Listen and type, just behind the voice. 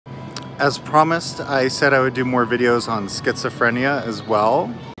As promised, I said I would do more videos on schizophrenia as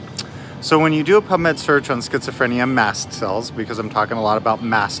well. So when you do a PubMed search on schizophrenia mast cells, because I'm talking a lot about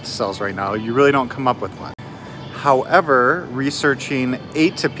mast cells right now, you really don't come up with one. However, researching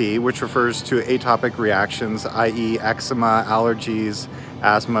atopy, which refers to atopic reactions, i.e. eczema, allergies,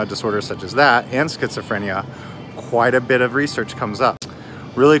 asthma, disorders such as that, and schizophrenia, quite a bit of research comes up.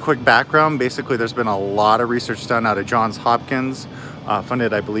 Really quick background, basically there's been a lot of research done out of Johns Hopkins,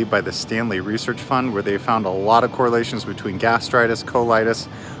 funded I believe by the Stanley Research Fund, where they found a lot of correlations between gastritis, colitis,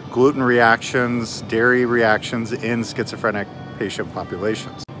 gluten reactions, dairy reactions in schizophrenic patient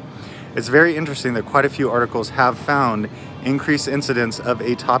populations. It's very interesting that quite a few articles have found increased incidence of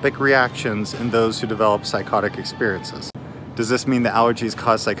atopic reactions in those who develop psychotic experiences. Does this mean that allergies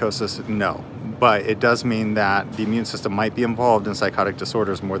cause psychosis? No, but it does mean that the immune system might be involved in psychotic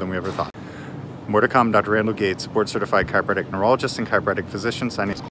disorders more than we ever thought. More to come. Dr. Randall Gates, board certified chiropractic neurologist and chiropractic physician, signing.